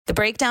The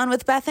Breakdown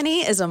with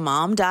Bethany is a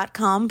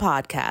mom.com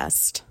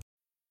podcast.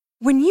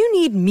 When you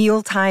need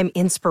mealtime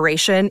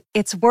inspiration,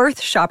 it's worth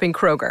shopping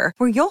Kroger,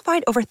 where you'll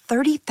find over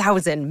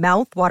 30,000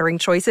 mouth-watering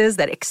choices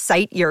that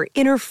excite your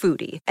inner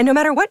foodie. And no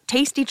matter what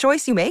tasty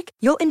choice you make,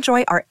 you'll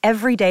enjoy our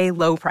everyday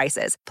low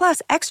prices,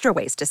 plus extra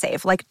ways to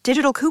save, like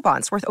digital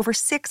coupons worth over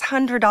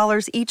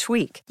 $600 each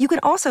week. You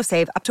can also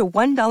save up to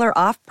 $1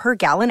 off per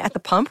gallon at the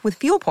pump with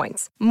fuel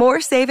points.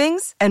 More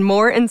savings and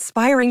more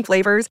inspiring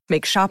flavors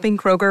make shopping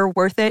Kroger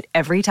worth it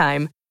every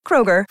time.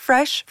 Kroger,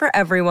 fresh for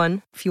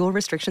everyone. Fuel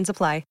restrictions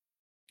apply.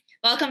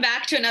 Welcome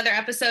back to another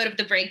episode of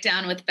The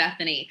Breakdown with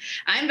Bethany.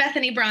 I'm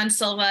Bethany Braun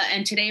Silva,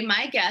 and today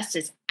my guest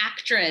is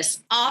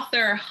actress,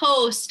 author,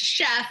 host,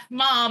 chef,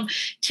 mom,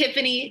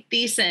 Tiffani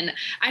Thiessen.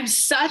 I'm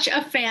such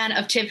a fan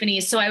of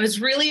Tiffani's, so I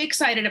was really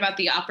excited about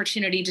the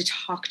opportunity to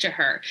talk to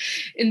her.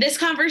 In this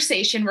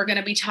conversation, we're going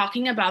to be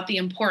talking about the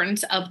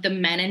importance of the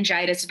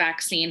meningitis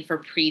vaccine for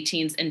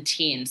preteens and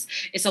teens.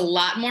 It's a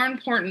lot more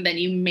important than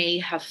you may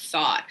have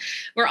thought.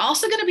 We're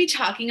also going to be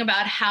talking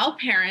about how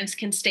parents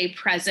can stay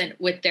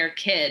present with their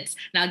kids.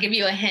 Now, I'll give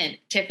you a hint.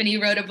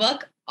 Tiffani wrote a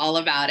book all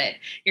about it.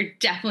 You're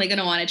definitely going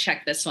to want to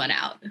check this one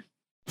out.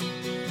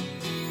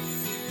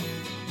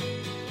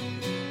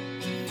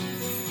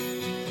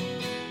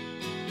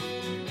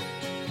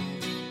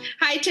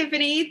 Hi,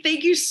 Tiffani.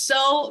 Thank you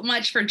so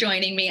much for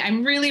joining me.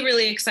 I'm really,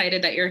 really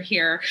excited that you're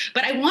here.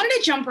 But I wanted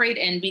to jump right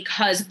in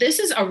because this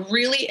is a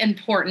really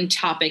important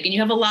topic and you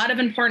have a lot of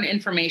important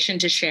information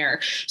to share.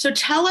 So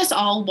tell us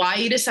all why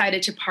you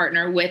decided to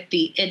partner with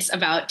the It's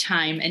About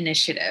Time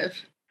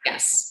initiative.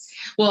 Yes.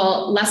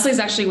 Well, Leslie's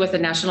actually with the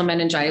National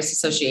Meningitis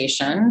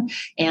Association.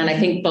 And I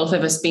think both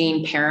of us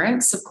being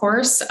parents, of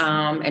course,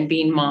 and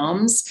being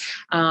moms,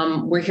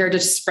 we're here to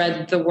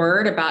spread the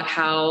word about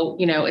how,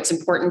 it's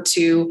important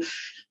to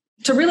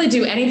really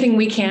do anything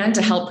we can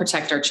to help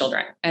protect our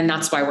children. And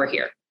that's why we're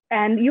here.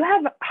 And you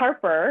have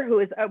Harper, who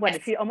is, yes.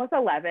 Is she almost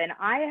 11?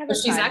 I have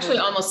she's actually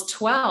almost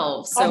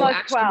 12. So almost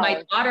actually 12.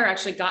 My daughter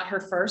actually got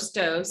her first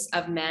dose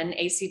of Men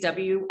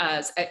ACWY.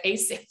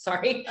 It's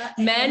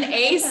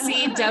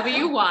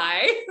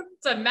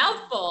a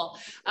mouthful.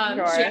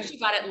 Sure. She actually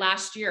got it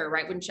last year,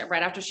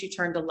 right after she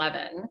turned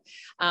 11,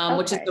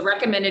 which is the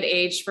recommended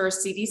age for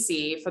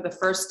CDC for the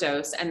first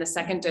dose. And the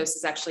second dose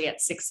is actually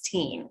at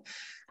 16.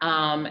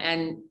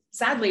 And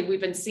sadly, we've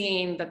been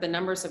seeing that the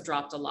numbers have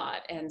dropped a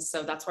lot. And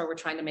so that's why we're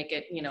trying to make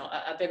it,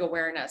 a big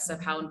awareness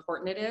of how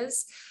important it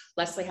is.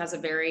 Leslie has a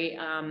very,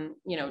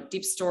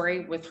 deep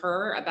story with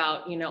her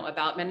about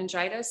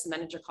meningitis,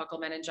 meningococcal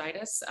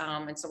meningitis.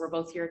 And so we're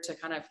both here to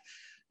kind of,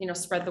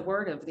 spread the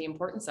word of the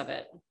importance of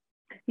it.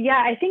 Yeah,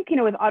 I think,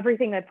 with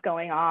everything that's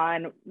going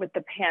on with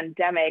the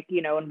pandemic,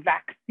 and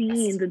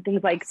vaccines and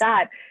things like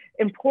that,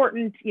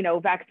 important,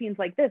 vaccines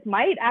like this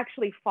might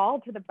actually fall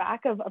to the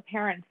back of a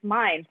parent's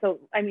mind. So,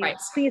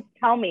 Please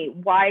tell me,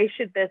 why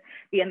should this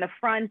be in the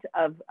front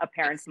of a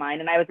parent's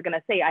mind? And I was going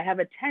to say, I have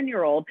a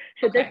 10-year-old.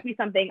 Should this be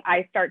something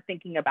I start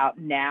thinking about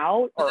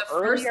now or the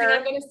earlier? First thing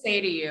I'm going to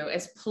say to you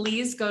is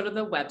please go to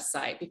the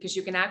website because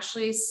you can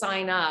actually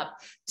sign up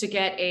to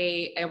get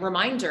a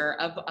reminder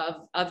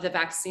of the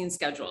vaccine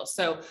schedule.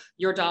 So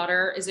your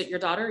daughter, is it your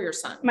daughter or your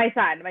son? My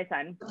son.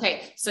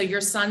 Okay. So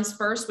your son's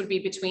first would be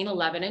between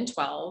 11 and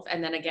 12.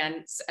 And then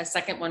again, a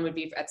second one would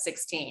be at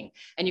 16.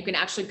 And you can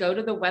actually go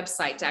to the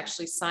website to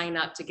actually sign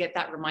up to get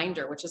that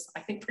reminder, which is,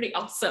 I think, pretty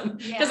awesome.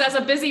 Because as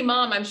a busy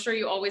mom, I'm sure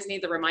you always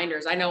need the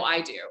reminders. I know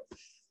I do.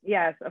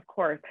 Yes, of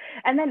course.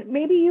 And then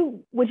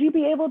would you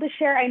be able to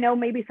share, I know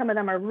maybe some of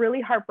them are really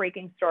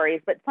heartbreaking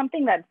stories, but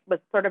something that was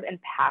sort of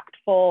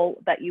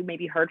impactful that you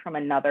maybe heard from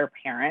another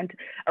parent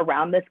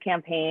around this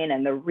campaign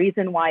and the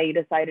reason why you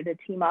decided to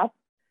team up?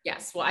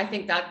 Yes. Well, I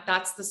think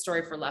that's the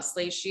story for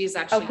Leslie. She's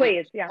actually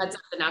heads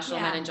up the National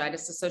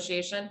Meningitis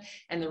Association.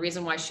 And the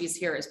reason why she's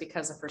here is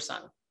because of her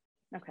son.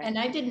 Okay. And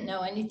I didn't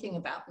know anything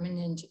about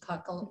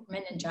meningococcal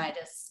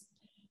meningitis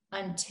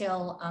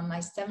until my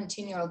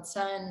 17-year-old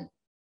son,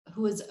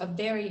 who was a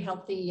very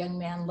healthy young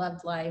man,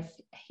 loved life.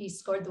 He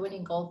scored the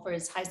winning goal for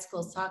his high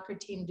school soccer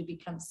team to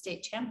become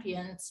state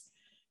champions.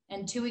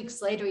 And 2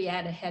 weeks later, he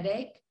had a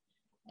headache.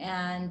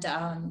 And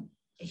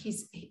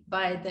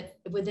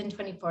within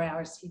 24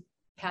 hours, he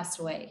passed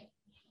away.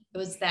 It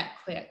was that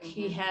quick.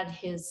 He had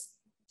his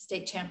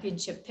state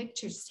championship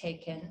pictures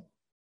taken.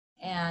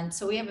 And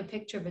so we have a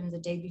picture of him the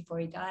day before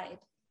he died.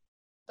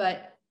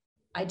 But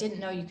I didn't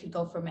know you could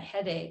go from a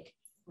headache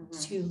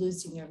to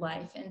losing your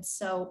life. And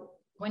so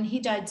when he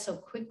died so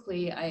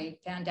quickly, I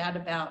found out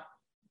about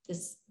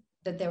this,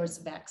 that there was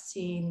a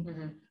vaccine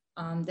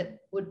that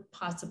would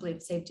possibly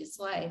have saved his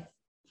life,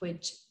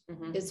 which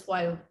is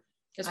why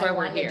I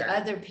wanted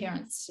other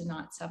parents to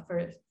not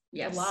suffer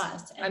the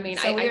loss. And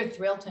so we were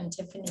thrilled when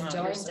Tiffani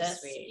joined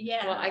us. Sweet.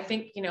 Yeah. Well, I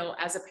think,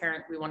 as a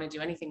parent, we want to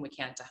do anything we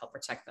can to help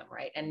protect them,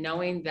 right? And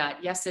knowing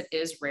that, yes, it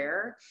is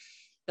rare,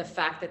 the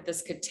fact that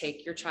this could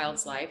take your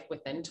child's life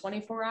within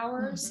 24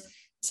 hours,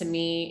 to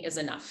me is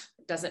enough.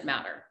 It doesn't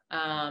matter.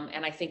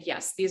 And I think,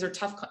 yes, these are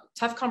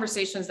tough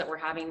conversations that we're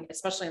having,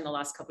 especially in the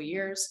last couple of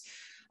years.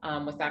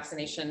 with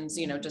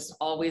vaccinations, just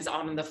always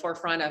on the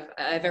forefront of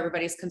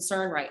everybody's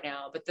concern right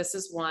now. But this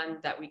is one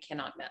that we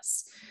cannot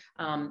miss.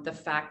 The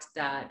fact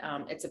that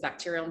it's a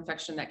bacterial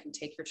infection that can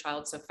take your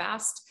child so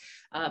fast.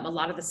 A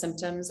lot of the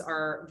symptoms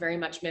are very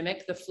much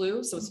mimic the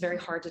flu, so it's very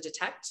hard to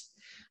detect.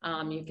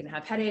 You can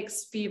have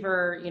headaches,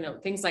 fever,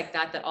 things like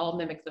that, that all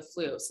mimic the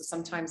flu. So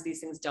sometimes these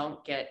things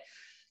don't get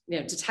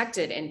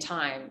detected in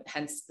time,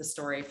 hence the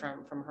story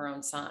from her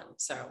own son.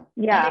 So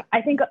yeah, I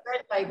think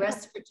by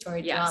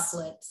respiratory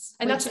droplets,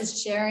 and which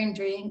is sharing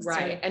drinks,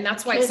 right? And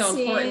that's why it's so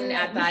important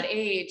at that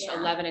age,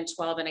 11 and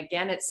 12, and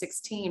again at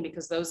 16,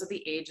 because those are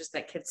the ages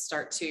that kids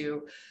start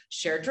to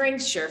share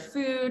drinks, share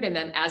food, and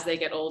then as they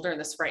get older, and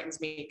this frightens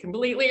me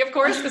completely, of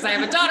course, because I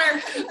have a daughter,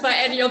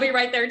 and you'll be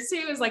right there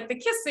too, is like the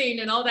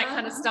kissing and all that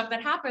kind of stuff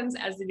that happens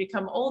as they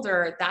become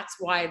older. That's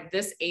why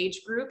this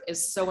age group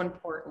is so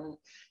important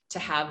to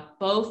have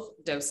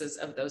both doses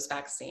of those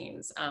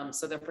vaccines,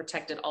 so they're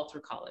protected all through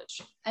college.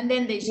 And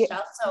then they should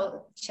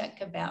also check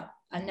about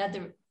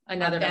another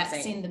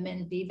vaccine, the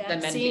MenB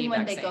vaccine,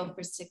 when they go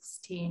for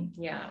 16.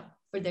 Yeah.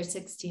 For their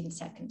 16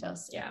 second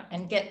dose. Yeah.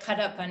 And get caught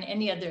up on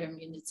any other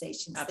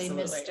immunizations they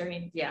missed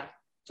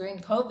during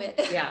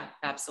COVID. Yeah,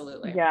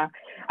 absolutely. Yeah.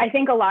 I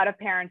think a lot of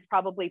parents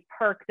probably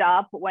perked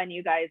up when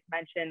you guys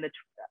mentioned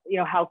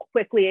how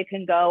quickly it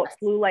can go,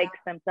 flu-like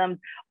symptoms.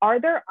 Are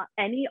there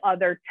any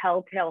other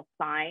telltale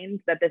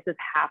signs that this is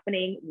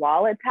happening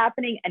while it's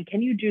happening? And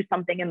can you do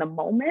something in the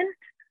moment?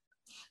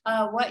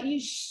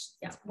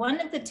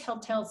 One of the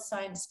telltale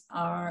signs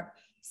are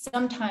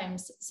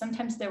sometimes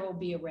there will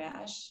be a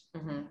rash.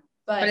 Mm-hmm.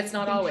 But it's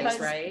not always,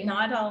 right?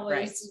 Not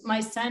always. Right. My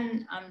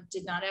son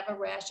did not have a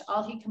rash.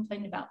 All he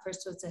complained about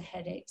first was a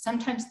headache.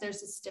 Sometimes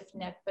there's a stiff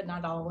neck, but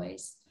not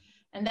always.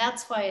 And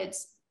that's why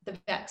the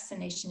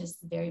vaccination is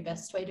the very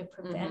best way to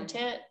prevent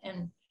it.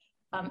 And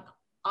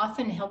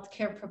often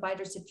healthcare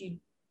providers, if you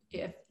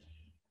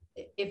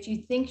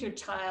think your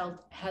child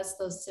has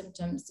those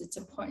symptoms, it's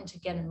important to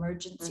get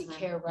emergency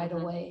care right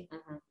away.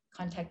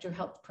 Contact your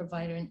health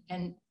provider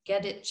and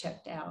get it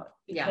checked out,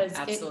 because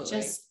it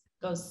just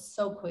goes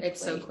so quickly. It's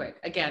so quick.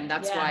 Again,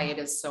 that's why it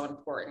is so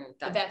important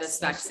that this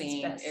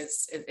vaccine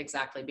is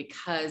exactly,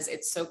 because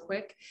it's so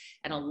quick.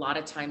 And a lot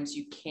of times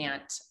you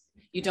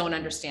don't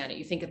understand it.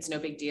 You think it's no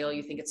big deal.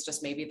 You think it's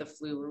just maybe the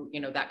flu,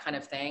 that kind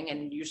of thing.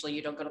 And usually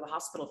you don't go to the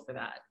hospital for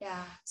that.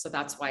 Yeah. So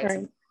that's why it's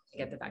important to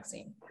get the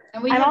vaccine.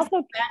 And we have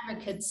also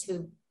advocates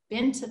who've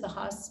been to the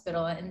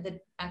hospital, and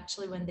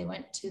actually when they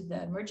went to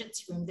the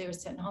emergency room, they were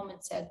sent home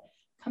and said,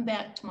 come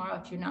back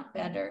tomorrow if you're not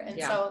better. And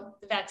so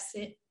the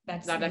vaccine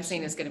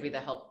is going to be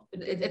the help.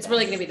 It's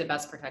really going to be the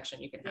best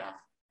protection you can have.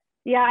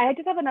 Yeah, I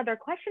just have another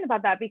question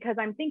about that, because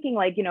I'm thinking,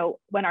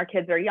 when our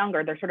kids are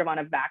younger, they're sort of on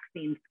a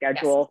vaccine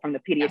schedule from the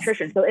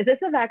pediatrician. Yes. So is this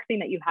a vaccine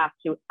that you have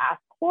to ask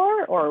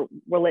for, or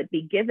will it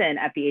be given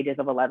at the ages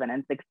of 11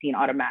 and 16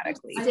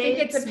 automatically? I think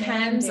it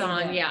depends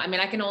on,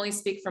 I can only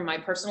speak from my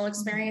personal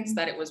experience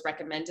that it was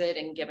recommended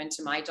and given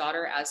to my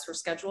daughter as her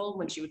schedule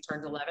when she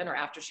turned 11 or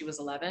after she was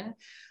 11.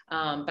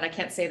 But I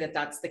can't say that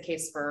that's the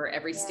case for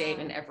every state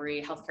and every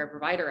healthcare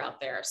provider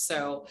out there.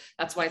 So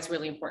that's why it's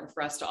really important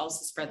for us to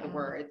also spread the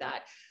word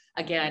that,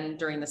 again,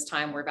 during this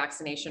time where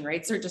vaccination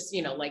rates are just,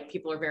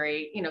 people are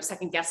very,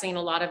 second guessing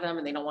a lot of them,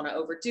 and they don't want to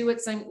overdo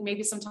it.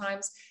 Maybe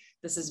sometimes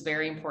this is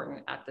very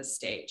important at this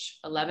stage,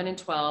 11 and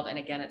 12, and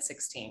again at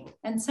 16.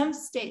 And some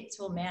states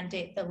will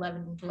mandate the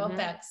 11 and 12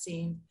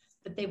 vaccine,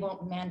 but they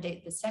won't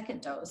mandate the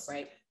second dose,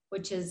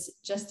 which is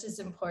just as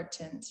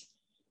important.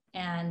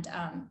 And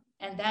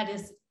that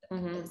is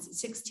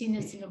 16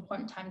 is an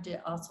important time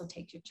to also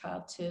take your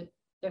child to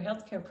their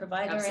healthcare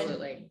provider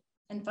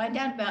and find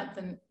out about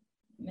the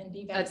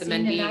MenB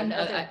vaccine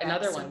and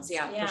other ones.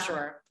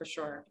 For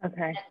sure.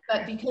 Okay.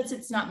 But because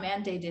it's not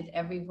mandated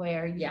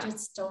everywhere, you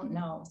just don't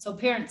know. So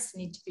parents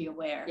need to be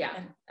aware. Yeah,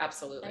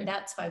 absolutely. And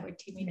that's why we're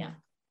teaming up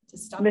to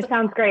stop. This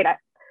sounds great.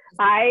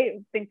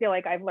 I feel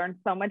like I've learned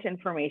so much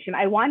information.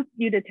 I want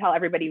you to tell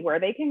everybody where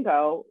they can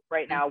go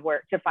right now,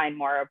 where to find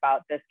more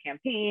about this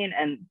campaign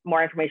and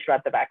more information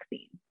about the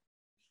vaccine.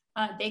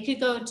 They could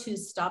go to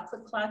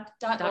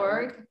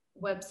stoptheclock.org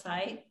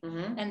website,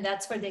 and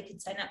that's where they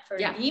could sign up for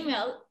an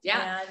email.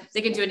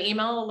 They can do an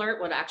email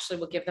alert.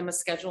 We'll give them a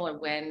schedule of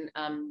when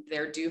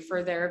they're due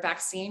for their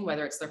vaccine,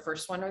 whether it's their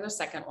first one or their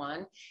second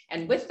one.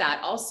 And with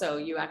that, also,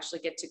 you actually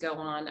get to go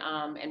on,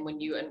 and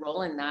when you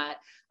enroll in that,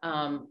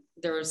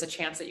 there's a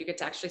chance that you get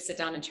to actually sit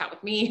down and chat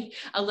with me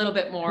a little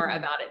bit more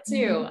about it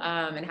too,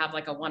 and have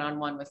like a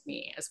one-on-one with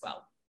me as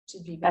well.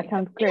 That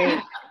sounds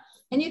great.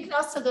 And you can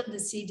also go to the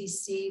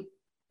CDC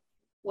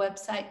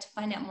website to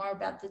find out more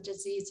about the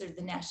disease, or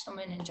the National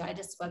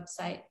Meningitis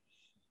website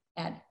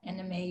at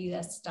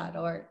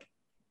nmaus.org.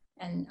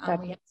 And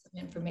we have some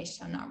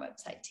information on our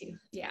website too.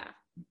 Yeah.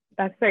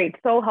 That's great.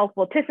 So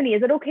helpful. Tiffani,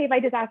 is it okay if I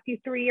just ask you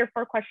 3 or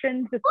 4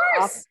 questions? Of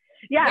course.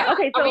 Yeah.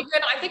 Okay. So are we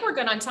good? I think we're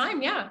good on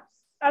time. Yeah.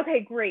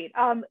 Okay, great.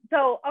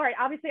 So, all right,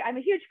 obviously I'm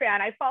a huge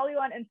fan. I follow you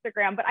on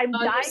Instagram, but I'm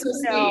dying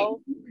to know,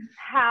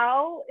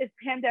 how is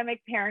pandemic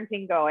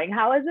parenting going?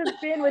 How has it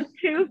been with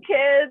 2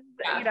 kids?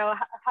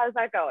 How's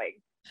that going?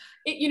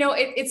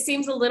 It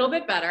seems a little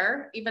bit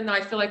better, even though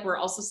I feel like we're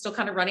also still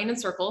kind of running in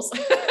circles,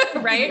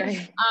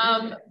 right?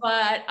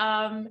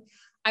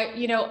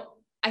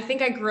 I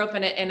think I grew up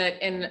in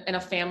a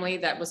family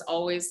that was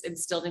always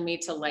instilled in me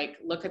to like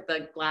look at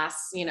the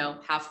glass,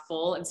 half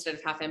full instead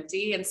of half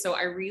empty. And so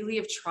I really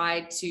have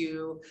tried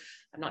to,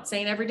 I'm not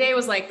saying every day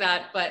was like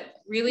that, but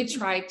really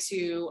try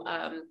to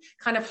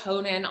kind of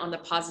hone in on the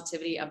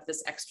positivity of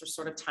this extra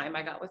sort of time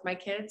I got with my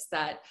kids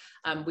that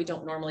we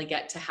don't normally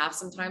get to have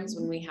sometimes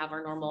when we have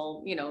our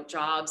normal,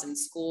 jobs and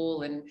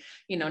school and,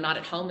 not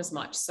at home as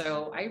much.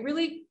 So I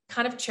really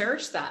kind of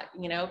cherish that,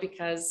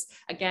 because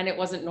again, it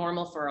wasn't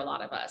normal for a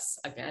lot of us.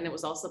 Again, it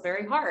was also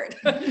very hard.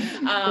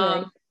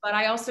 But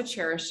I also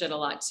cherished it a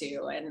lot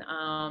too. And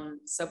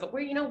but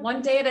we're,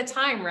 one day at a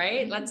time,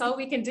 right? That's all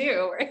we can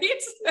do, right?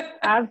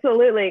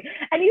 Absolutely.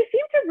 And you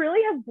seem to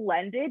really have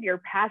blended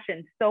your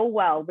passion so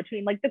well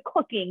between like the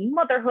cooking,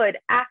 motherhood,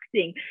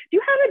 acting. Do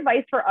you have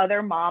advice for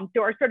other moms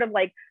who are sort of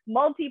like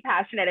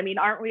multi-passionate? I mean,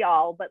 aren't we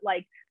all? But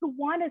like who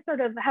want to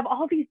sort of have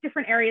all these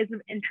different areas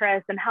of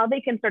interest and how they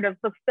can sort of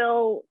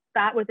fulfill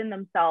that within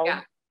themselves?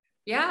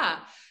 Yeah.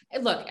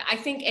 Look, I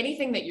think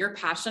anything that you're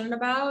passionate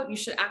about, you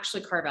should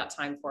actually carve out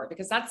time for it,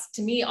 because that's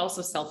to me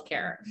also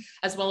self-care,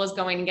 as well as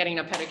going and getting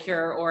a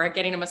pedicure or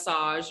getting a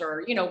massage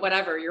or,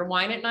 whatever, your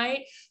wine at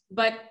night.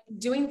 But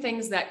doing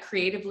things that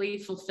creatively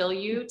fulfill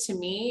you, to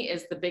me,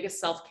 is the biggest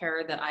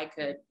self-care that I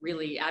could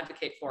really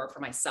advocate for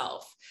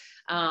myself.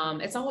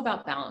 It's all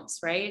about balance,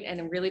 right?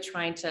 And I'm really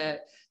trying to,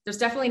 there's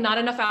definitely not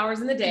enough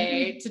hours in the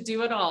day to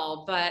do it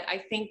all. But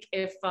I think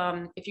if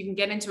you can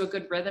get into a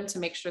good rhythm to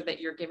make sure that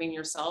you're giving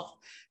yourself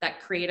that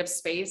creative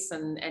space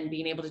and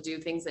being able to do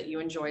things that you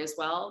enjoy as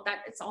well, that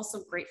it's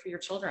also great for your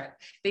children.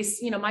 They,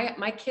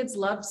 my kids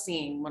love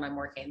seeing when I'm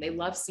working. They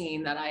love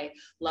seeing that I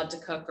love to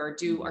cook or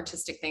do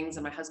artistic things,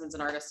 and my husband's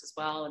an artist as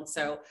well. And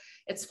so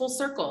it's full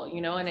circle,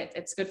 and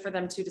it's good for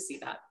them too to see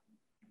that.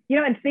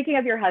 And speaking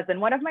of your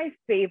husband, one of my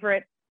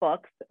favorite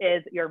books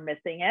is You're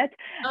Missing It.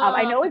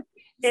 I know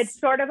it's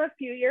sort of a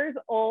few years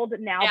old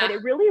now, but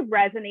it really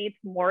resonates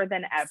more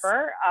than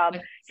ever.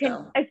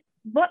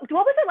 What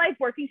was it like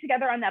working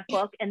together on that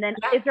book? And then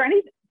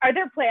are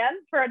there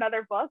plans for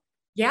another book?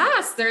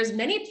 Yes, there's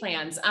many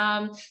plans.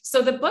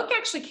 So the book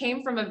actually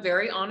came from a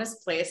very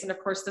honest place. And of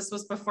course, this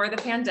was before the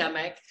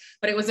pandemic,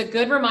 but it was a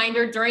good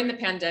reminder during the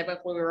pandemic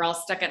when we were all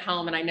stuck at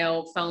home. And I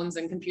know phones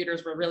and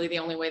computers were really the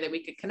only way that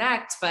we could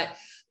connect. But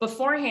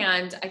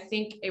beforehand, I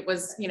think it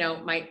was,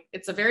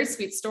 it's a very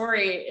sweet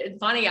story. And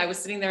funny, I was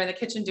sitting there in the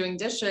kitchen doing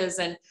dishes,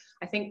 and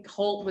I think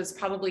Holt was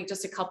probably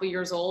just a couple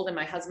years old, and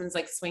my husband's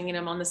like swinging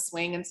him on the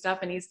swing and stuff.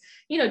 And he's,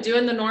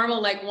 doing the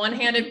normal, like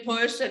one-handed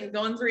push and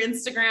going through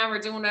Instagram or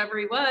doing whatever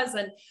he was.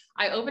 And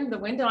I opened the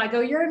window. I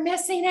go, "You're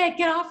missing it.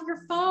 Get off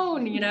your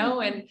phone,"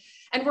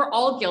 and we're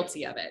all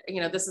guilty of it.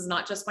 This is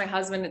not just my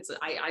husband.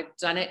 I've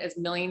done it a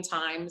million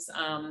times.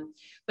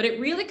 But it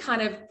really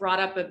kind of brought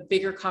up a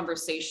bigger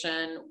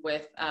conversation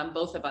with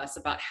both of us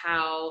about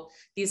how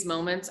these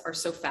moments are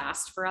so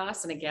fast for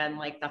us. And again,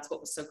 like that's what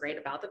was so great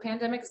about the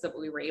pandemic, is that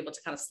we were able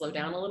to kind of slow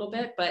down a little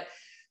bit. But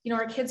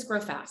our kids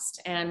grow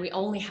fast, and we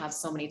only have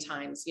so many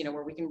times,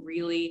 where we can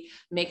really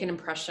make an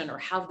impression or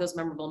have those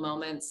memorable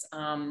moments.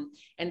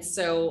 And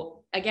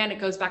so again, it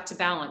goes back to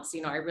balance.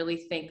 I really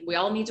think we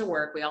all need to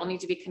work. We all need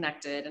to be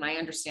connected. And I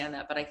understand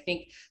that, but I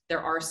think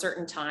there are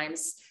certain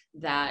times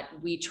that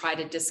we try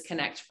to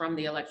disconnect from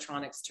the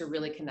electronics to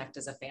really connect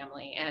as a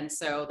family. And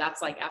so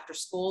that's like after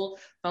school,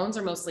 phones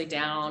are mostly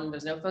down.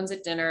 There's no phones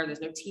at dinner.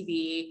 There's no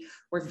TV.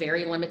 We're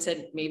very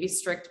limited, maybe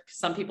strict.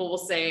 Some people will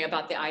say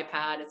about the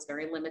iPad, it's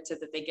very limited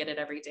that they get it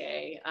every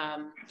day.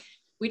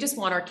 We just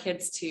want our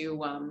kids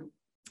to,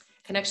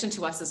 connection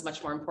to us is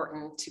much more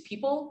important to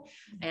people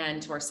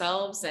and to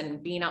ourselves,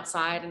 and being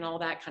outside and all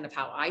that, kind of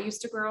how I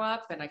used to grow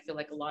up. And I feel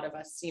like a lot of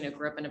us,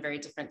 grew up in a very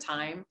different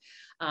time.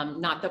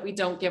 Not that we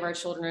don't give our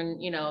children,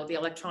 the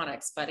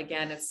electronics, but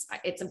again,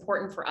 it's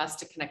important for us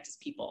to connect as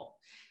people.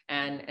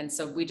 And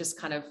so we just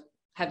kind of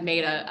have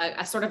made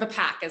a sort of a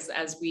pact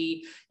as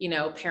we,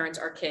 parent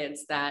our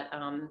kids, that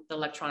the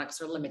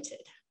electronics are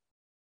limited.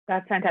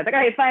 That's fantastic. All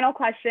right, final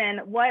question.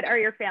 What are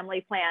your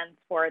family plans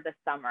for the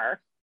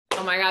summer?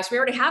 Oh my gosh, we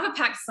already have a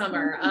packed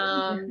summer.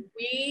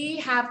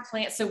 We have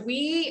plans.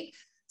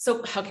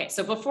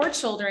 So before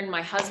children,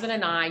 my husband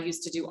and I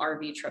used to do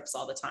RV trips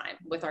all the time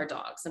with our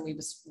dogs. And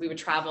we would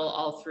travel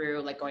all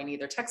through, like going to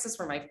either Texas,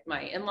 where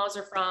my in-laws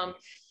are from.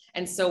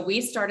 And so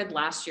we started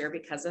last year,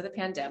 because of the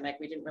pandemic,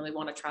 we didn't really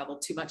want to travel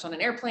too much on an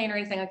airplane or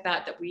anything like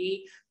that, that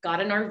we got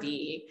an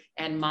RV.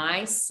 And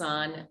my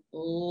son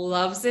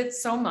loves it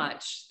so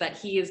much that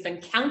he has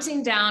been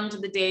counting down to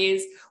the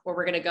days where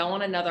we're going to go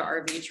on another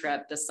RV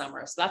trip this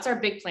summer. So that's our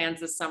big plans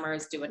this summer,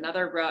 is do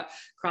another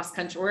cross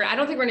country. I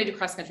don't think we're going to do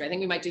cross country. I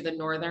think we might do the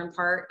northern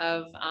part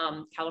of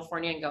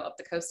California and go up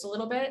the coast a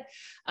little bit.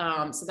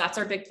 So that's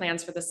our big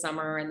plans for the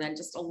summer. And then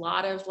just a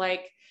lot of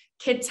like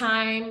kid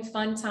time,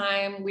 fun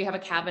time. We have a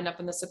cabin up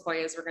in the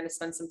Sequoias we're going to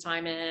spend some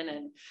time in,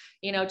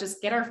 and,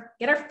 just get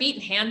our feet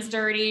and hands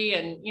dirty,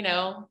 and,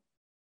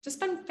 just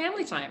spend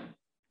family time.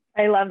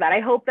 I love that.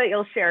 I hope that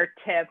you'll share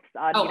tips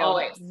on,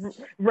 always.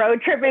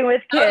 Road tripping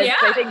with kids. Oh, yeah.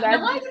 I think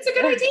that's a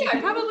good idea. I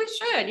probably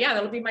should. Yeah,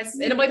 it'll be my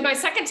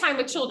second time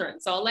with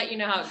children. So I'll let you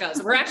know how it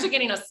goes. We're actually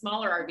getting a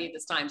smaller RV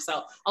this time.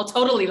 So I'll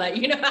totally let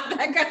you know how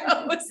that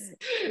goes.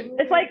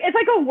 It's like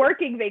a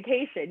working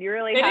vacation. You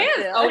really have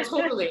to. Oh,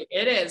 totally.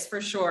 It is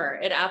for sure.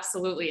 It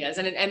absolutely is.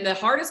 And the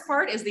hardest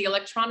part is the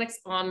electronics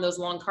on those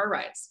long car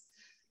rides.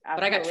 Absolutely.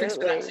 But I got tricks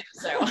for that too.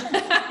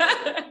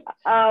 So.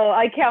 Oh,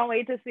 I can't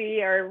wait to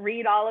see or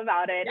read all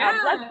about it.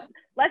 Yeah.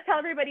 Let's tell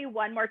everybody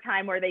one more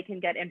time where they can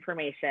get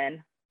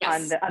information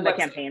on the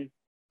campaign.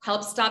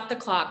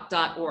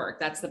 Helpstoptheclock.org.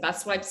 That's the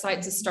best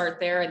website to start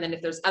there. And then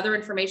if there's other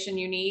information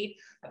you need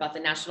about the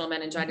National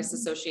Meningitis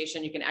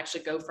Association, you can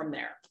actually go from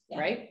there,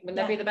 right? Wouldn't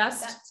that be the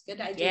best? That's a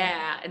good idea.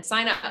 Yeah, and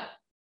sign up.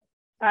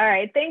 All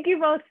right. Thank you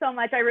both so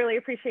much. I really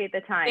appreciate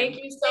the time.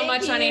 Thank you so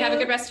much, honey. Have a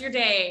good rest of your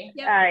day.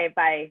 Yep. All right.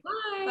 Bye.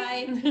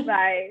 Bye. Bye.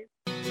 Bye.